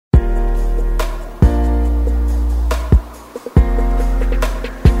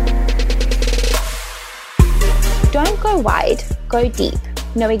wide, go deep.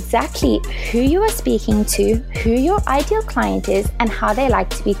 Know exactly who you are speaking to, who your ideal client is, and how they like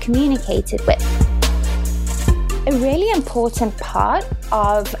to be communicated with. A really important part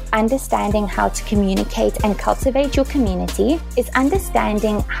of understanding how to communicate and cultivate your community is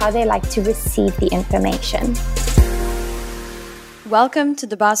understanding how they like to receive the information. Welcome to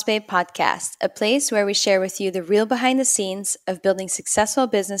the BossBabe podcast, a place where we share with you the real behind the scenes of building successful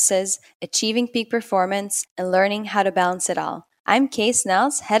businesses, achieving peak performance, and learning how to balance it all. I'm Kay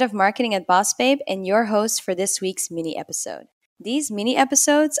Snells, head of marketing at BossBabe, and your host for this week's mini episode. These mini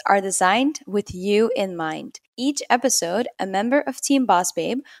episodes are designed with you in mind. Each episode, a member of Team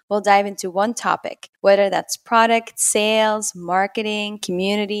BossBabe will dive into one topic, whether that's product, sales, marketing,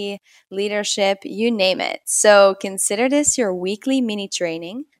 community, leadership, you name it. So consider this your weekly mini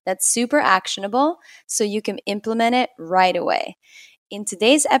training that's super actionable so you can implement it right away. In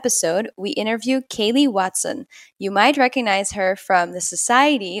today's episode, we interview Kayleigh Watson. You might recognize her from the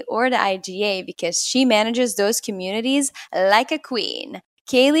Society or the IGA because she manages those communities like a queen.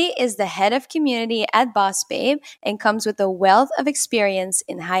 Kayleigh is the head of community at BossBabe and comes with a wealth of experience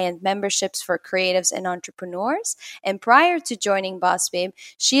in high-end memberships for creatives and entrepreneurs. And prior to joining BossBabe,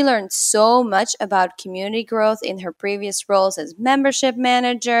 she learned so much about community growth in her previous roles as membership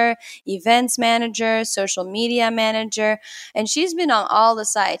manager, events manager, social media manager, and she's been on all the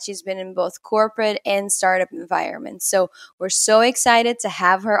sides. She's been in both corporate and startup environments. So we're so excited to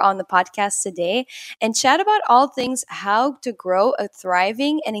have her on the podcast today and chat about all things how to grow a thriving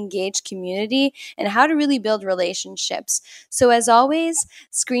and engaged community and how to really build relationships. So as always,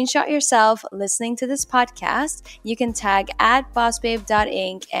 screenshot yourself listening to this podcast. You can tag at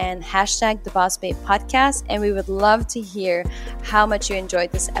bossbabe.inc and hashtag the BossBabe podcast, and we would love to hear how much you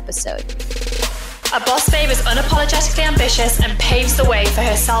enjoyed this episode. A boss babe is unapologetically ambitious and paves the way for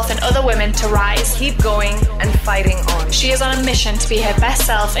herself and other women to rise. Keep going and fighting on. She is on a mission to be her best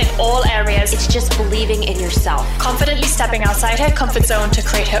self in all areas. It's just believing in yourself. Confidently stepping outside her comfort zone to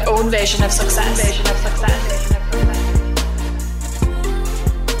create her own version of success.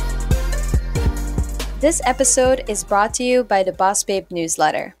 This episode is brought to you by the BossBabe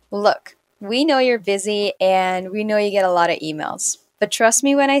newsletter. Look, we know you're busy and we know you get a lot of emails. But trust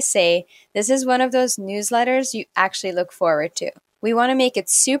me when I say, this is one of those newsletters you actually look forward to. We want to make it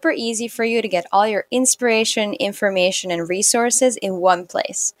super easy for you to get all your inspiration, information, and resources in one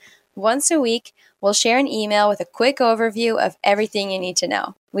place. Once a week, we'll share an email with a quick overview of everything you need to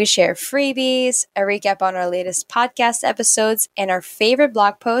know. We share freebies, a recap on our latest podcast episodes, and our favorite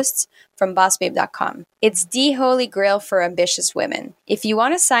blog posts from bossbabe.com. It's the holy grail for ambitious women. If you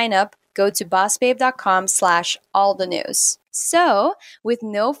want to sign up, go to bossbabe.com/allthenews. So, with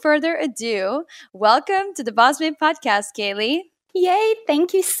no further ado, welcome to the BossBabe podcast, Kayleigh. Yay,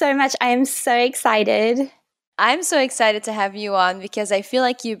 thank you so much. I am so excited. I'm so excited to have you on because I feel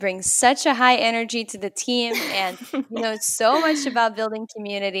like you bring such a high energy to the team and you know so much about building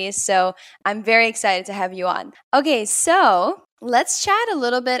communities. So I'm very excited to have you on. Okay, so let's chat a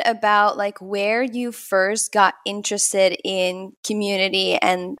little bit about like where you first got interested in community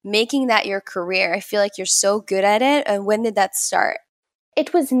and making that your career. I feel like you're so good at it. And when did that start?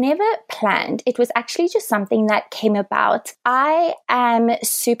 It was never planned. It was actually just something that came about. I am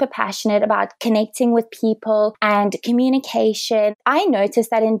super passionate about connecting with people and communication. I noticed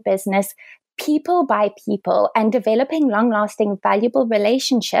that in business, people buy people, and developing long-lasting, valuable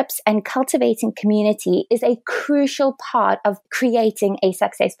relationships and cultivating community is a crucial part of creating a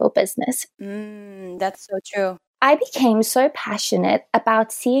successful business. That's so true. I became so passionate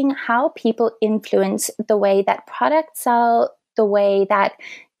about seeing how people influence the way that products sell, the way that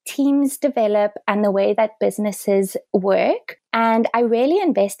teams develop, and the way that businesses work. And I really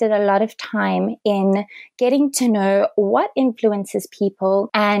invested a lot of time in getting to know what influences people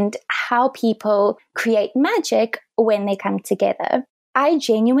and how people create magic when they come together. I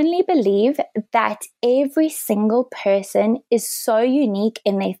genuinely believe that every single person is so unique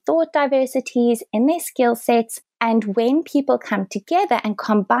in their thought diversities, in their skill sets. And when people come together and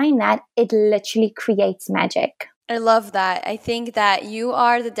combine that, it literally creates magic. I love that. I think that you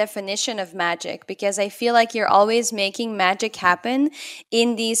are the definition of magic because I feel like you're always making magic happen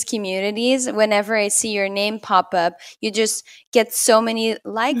in these communities. Whenever I see your name pop up, you just get so many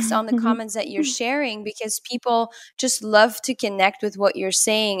likes on the comments that you're sharing because people just love to connect with what you're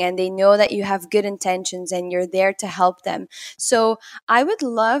saying and they know that you have good intentions and you're there to help them. So I would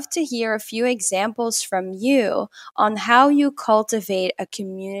love to hear a few examples from you on how you cultivate a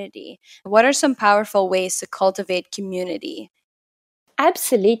community. What are some powerful ways to cultivate community?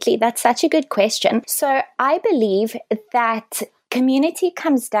 Absolutely. That's such a good question. So I believe that community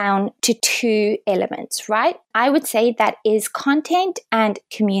comes down to two elements, right? I would say that is content and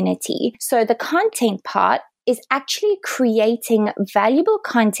community. So the content part is actually creating valuable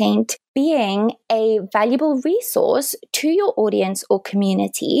content, being a valuable resource to your audience or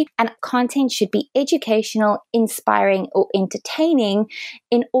community. And content should be educational, inspiring, or entertaining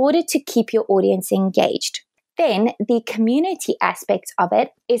in order to keep your audience engaged. Then the community aspect of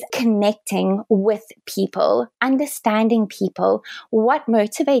it is connecting with people, understanding people, what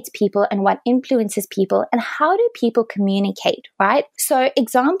motivates people and what influences people, and how do people communicate, right? So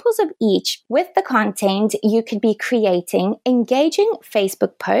examples of each. With the content, you could be creating engaging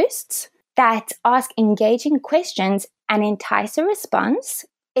Facebook posts that ask engaging questions and entice a response.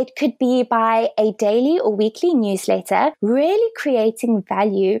 It could be by a daily or weekly newsletter, really creating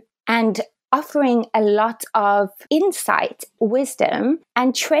value and offering a lot of insight, wisdom,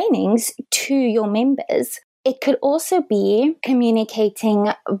 and trainings to your members. It could also be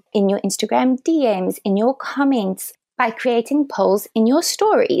communicating in your Instagram DMs, in your comments, by creating polls in your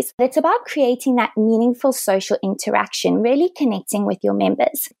stories. It's about creating that meaningful social interaction, really connecting with your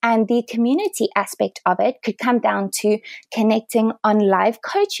members. And the community aspect of it could come down to connecting on live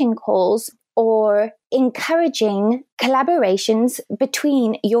coaching calls or encouraging collaborations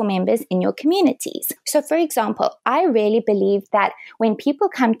between your members in your communities. So for example, I really believe that when people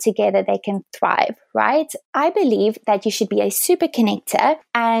come together, they can thrive, right? I believe that you should be a super connector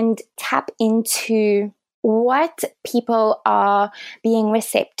and tap into what people are being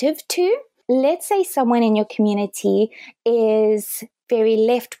receptive to. Let's say someone in your community is very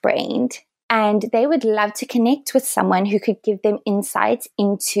left-brained, and they would love to connect with someone who could give them insights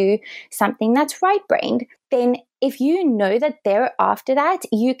into something that's right-brained. Then if you know that they're after that,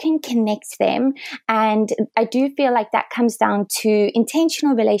 you can connect them. And I do feel like that comes down to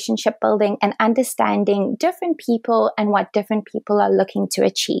intentional relationship building and understanding different people and what different people are looking to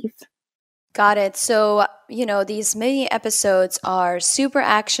achieve. Got it. So, these mini episodes are super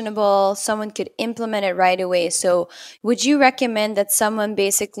actionable. Someone could implement it right away. So would you recommend that someone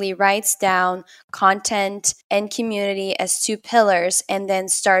basically writes down content and community as two pillars and then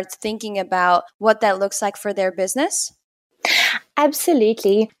starts thinking about what that looks like for their business?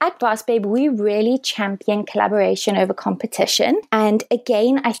 Absolutely. At BossBabe, we really champion collaboration over competition. And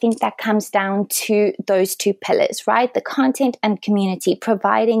again, I think that comes down to those two pillars, right? The content and community,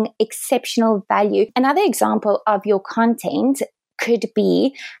 providing exceptional value. Another example of your content could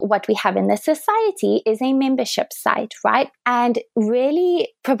be what we have in the society is a membership site, right? And really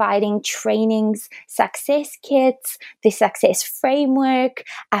providing trainings, success kits, the success framework,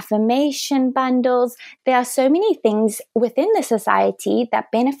 affirmation bundles. There are so many things within the society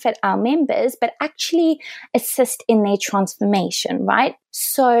that benefit our members, but actually assist in their transformation, right?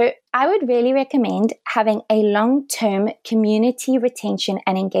 So I would really recommend having a long-term community retention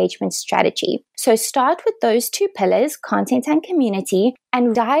and engagement strategy. So start with those two pillars, content and community,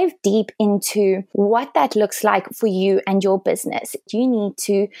 and dive deep into what that looks like for you and your business. You need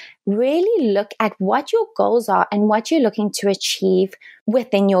to really look at what your goals are and what you're looking to achieve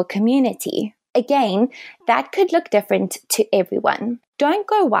within your community. Again, that could look different to everyone. Don't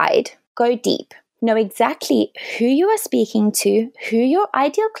go wide, go deep. Know exactly who you are speaking to, who your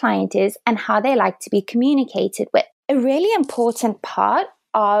ideal client is, and how they like to be communicated with. A really important part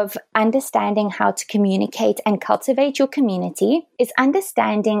of understanding how to communicate and cultivate your community is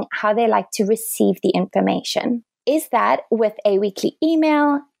understanding how they like to receive the information. Is that with a weekly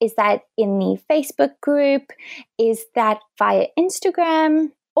email? Is that in the Facebook group? Is that via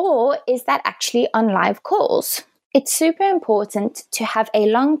Instagram? Or is that actually on live calls? It's super important to have a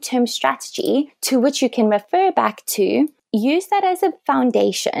long-term strategy to which you can refer back to, use that as a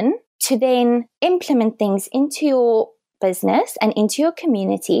foundation to then implement things into your business and into your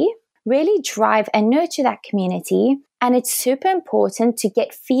community, really drive and nurture that community. And it's super important to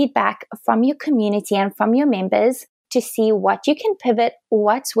get feedback from your community and from your members to see what you can pivot,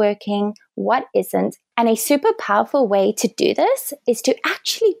 what's working, what isn't. And a super powerful way to do this is to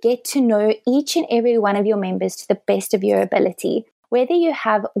actually get to know each and every one of your members to the best of your ability. Whether you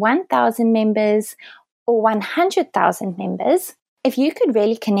have 1,000 members or 100,000 members, if you could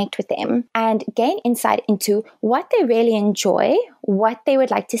really connect with them and gain insight into what they really enjoy, what they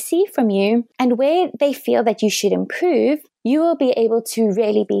would like to see from you, and where they feel that you should improve, you will be able to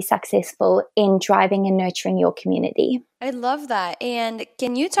really be successful in driving and nurturing your community. I love that. And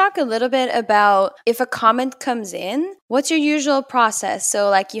can you talk a little bit about if a comment comes in, what's your usual process? So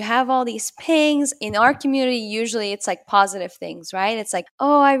like you have all these pings in our community, usually it's like positive things, right? It's like,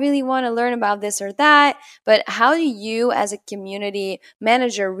 oh, I really want to learn about this or that. But how do you as a community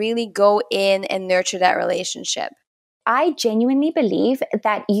manager really go in and nurture that relationship? I genuinely believe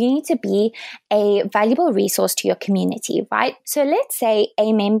that you need to be a valuable resource to your community, right? So let's say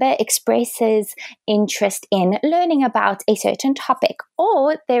a member expresses interest in learning about a certain topic,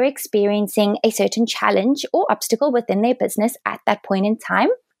 or they're experiencing a certain challenge or obstacle within their business at that point in time.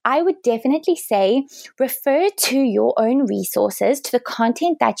 I would definitely say refer to your own resources, to the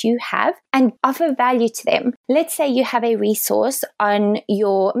content that you have, and offer value to them. Let's say you have a resource on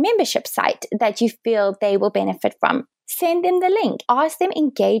your membership site that you feel they will benefit from. Send them the link. Ask them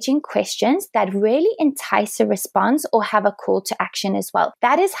engaging questions that really entice a response or have a call to action as well.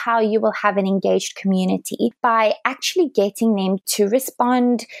 That is how you will have an engaged community, by actually getting them to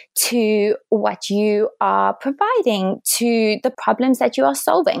respond to what you are providing, to the problems that you are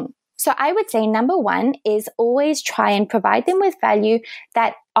solving. So I would say number one is always try and provide them with value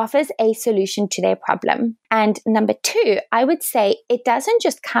that offers a solution to their problem. And number two, I would say it doesn't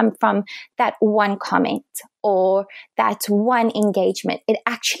just come from that one comment or that one engagement. It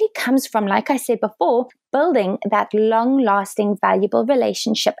actually comes from, like I said before, building that long-lasting, valuable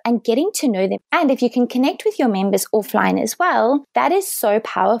relationship and getting to know them. And if you can connect with your members offline as well, that is so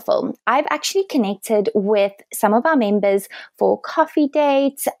powerful. I've actually connected with some of our members for coffee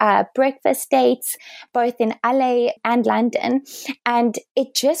dates, breakfast dates, both in LA and London. And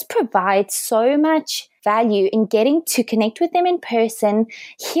it just provides so much value in getting to connect with them in person,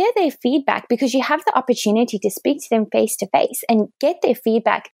 hear their feedback, because you have the opportunity to speak to them face to face and get their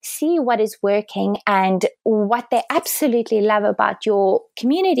feedback, see what is working and what they absolutely love about your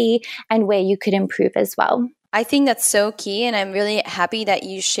community and where you could improve as well. I think that's so key, and I'm really happy that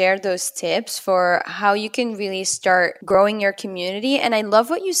you shared those tips for how you can really start growing your community. And I love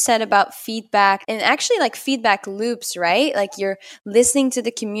what you said about feedback, and actually like feedback loops, right? Like you're listening to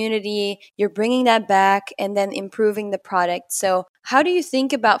the community, you're bringing that back and then improving the product. So how do you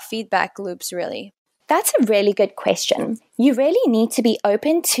think about feedback loops really? That's a really good question. You really need to be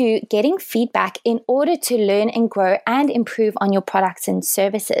open to getting feedback in order to learn and grow and improve on your products and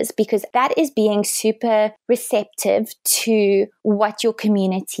services, because that is being super receptive to what your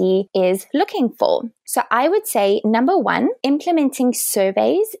community is looking for. So I would say, number one, implementing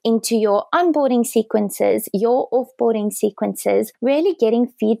surveys into your onboarding sequences, your offboarding sequences, really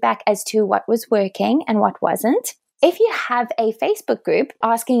getting feedback as to what was working and what wasn't. If you have a Facebook group,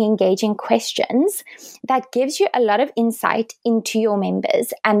 asking engaging questions, that gives you a lot of insight into your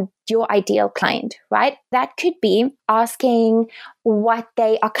members and your ideal client, right? That could be asking what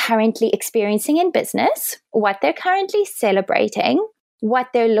they are currently experiencing in business, what they're currently celebrating, what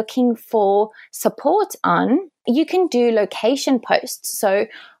they're looking for support on. You can do location posts. So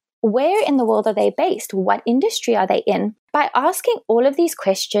where in the world are they based? What industry are they in? By asking all of these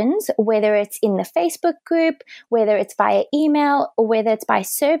questions, whether it's in the Facebook group, whether it's via email, or whether it's by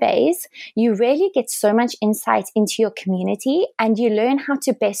surveys, you really get so much insight into your community and you learn how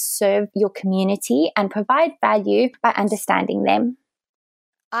to best serve your community and provide value by understanding them.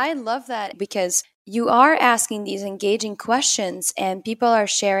 I love that, because you are asking these engaging questions and people are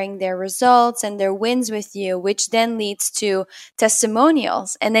sharing their results and their wins with you, which then leads to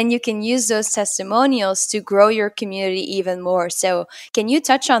testimonials. And then you can use those testimonials to grow your community even more. So can you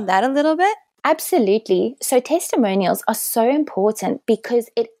touch on that a little bit? Absolutely. So testimonials are so important because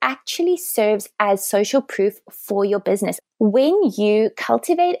it actually serves as social proof for your business. When you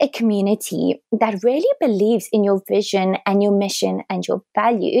cultivate a community that really believes in your vision and your mission and your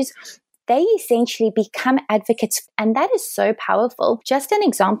values, they essentially become advocates, and that is so powerful. Just an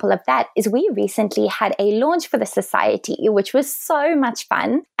example of that is we recently had a launch for the society, which was so much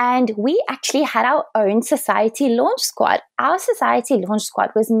fun, and we actually had our own society launch squad. Our society launch squad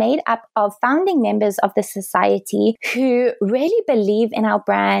was made up of founding members of the society who really believe in our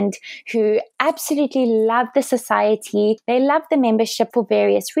brand, who absolutely love the society. They love the membership for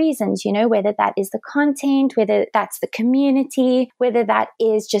various reasons, whether that is the content, whether that's the community, whether that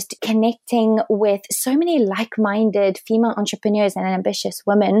is just connecting with so many like-minded female entrepreneurs and ambitious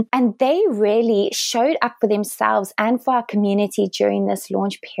women. And they really showed up for themselves and for our community during this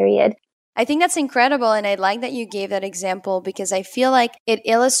launch period. I think that's incredible. And I like that you gave that example, because I feel like it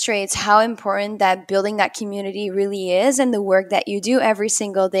illustrates how important that building that community really is and the work that you do every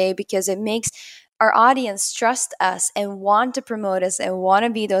single day, because it makes our audience trust us and want to promote us and want to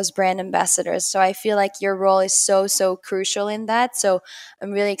be those brand ambassadors. So I feel like your role is so, so crucial in that. So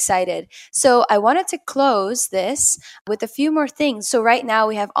I'm really excited. So I wanted to close this with a few more things. So right now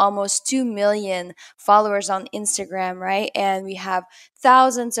we have almost 2 million followers on Instagram, right? And we have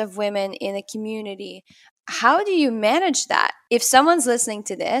thousands of women in the community. How do you manage that? If someone's listening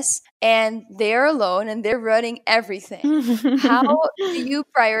to this and they're alone and they're running everything, how do you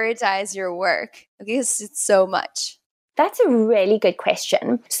prioritize your work? Because it's so much. That's a really good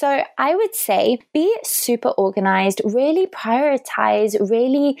question. So I would say be super organized, really prioritize,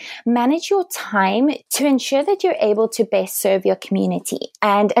 really manage your time to ensure that you're able to best serve your community.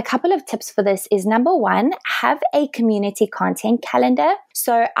 And a couple of tips for this is, number one, have a community content calendar.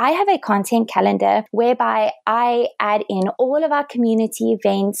 So I have a content calendar whereby I add in all of our community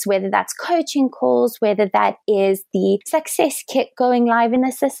events, whether that's coaching calls, whether that is the success kit going live in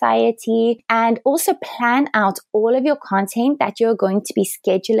the society, and also plan out all of your content that you're going to be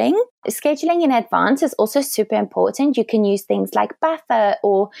scheduling. Scheduling in advance is also super important. You can use things like Buffer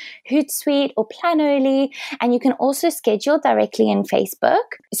or Hootsuite or Planoly, and you can also schedule directly in Facebook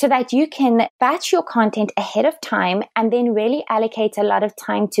so that you can batch your content ahead of time and then really allocate a lot of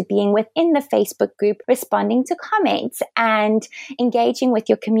time to being within the Facebook group, responding to comments and engaging with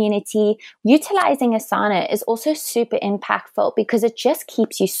your community. Utilizing Asana is also super impactful because it just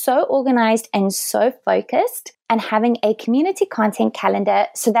keeps you so organized and so focused. And having a community content calendar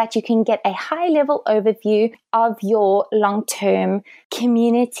so that you can get a high-level overview of your long-term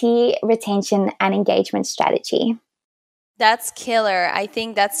community retention and engagement strategy. That's killer. I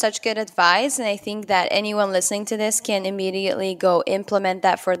think that's such good advice. And I think that anyone listening to this can immediately go implement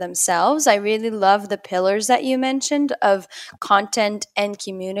that for themselves. I really love the pillars that you mentioned of content and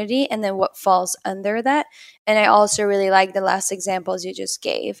community, and then what falls under that. And I also really like the last examples you just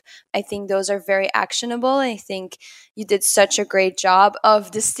gave. I think those are very actionable. And I think you did such a great job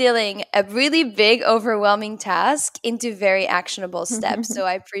of distilling a really big, overwhelming task into very actionable steps. So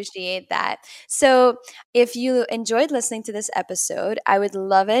I appreciate that. So if you enjoyed listening to this episode, I would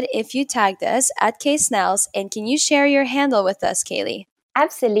love it if you tagged us at Snells. And can you share your handle with us, Kayleigh?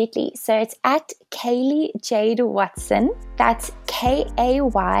 Absolutely. So it's at Kayleigh Jade Watson. That's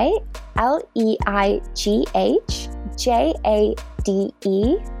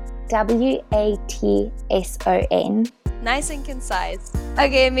KayleighJadeWatson. Nice and concise.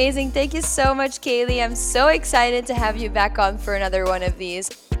 Okay, amazing. Thank you so much, Kayleigh. I'm so excited to have you back on for another one of these.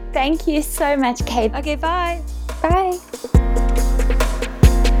 Thank you so much, Kate. Okay, bye. Bye.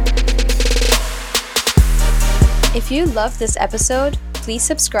 If you loved this episode, please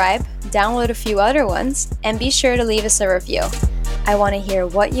subscribe, download a few other ones, and be sure to leave us a review. I want to hear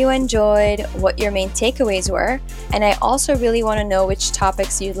what you enjoyed, what your main takeaways were, and I also really want to know which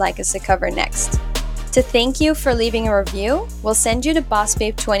topics you'd like us to cover next. To thank you for leaving a review, we'll send you to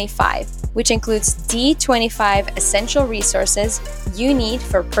BossBabe 25, which includes the 25 essential resources you need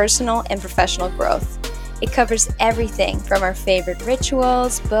for personal and professional growth. It covers everything from our favorite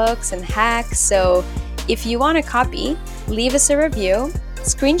rituals, books, and hacks. So if you want a copy, leave us a review,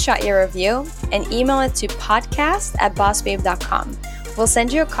 screenshot your review, and email it to podcast@bossbabe.com. We'll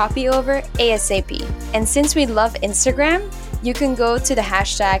send you a copy over ASAP. And since we love Instagram, you can go to the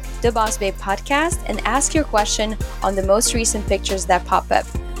hashtag #TheBossBabePodcast and ask your question on the most recent pictures that pop up.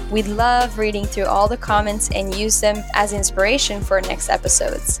 We'd love reading through all the comments and use them as inspiration for next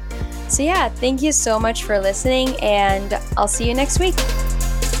episodes. So yeah, thank you so much for listening, and I'll see you next week.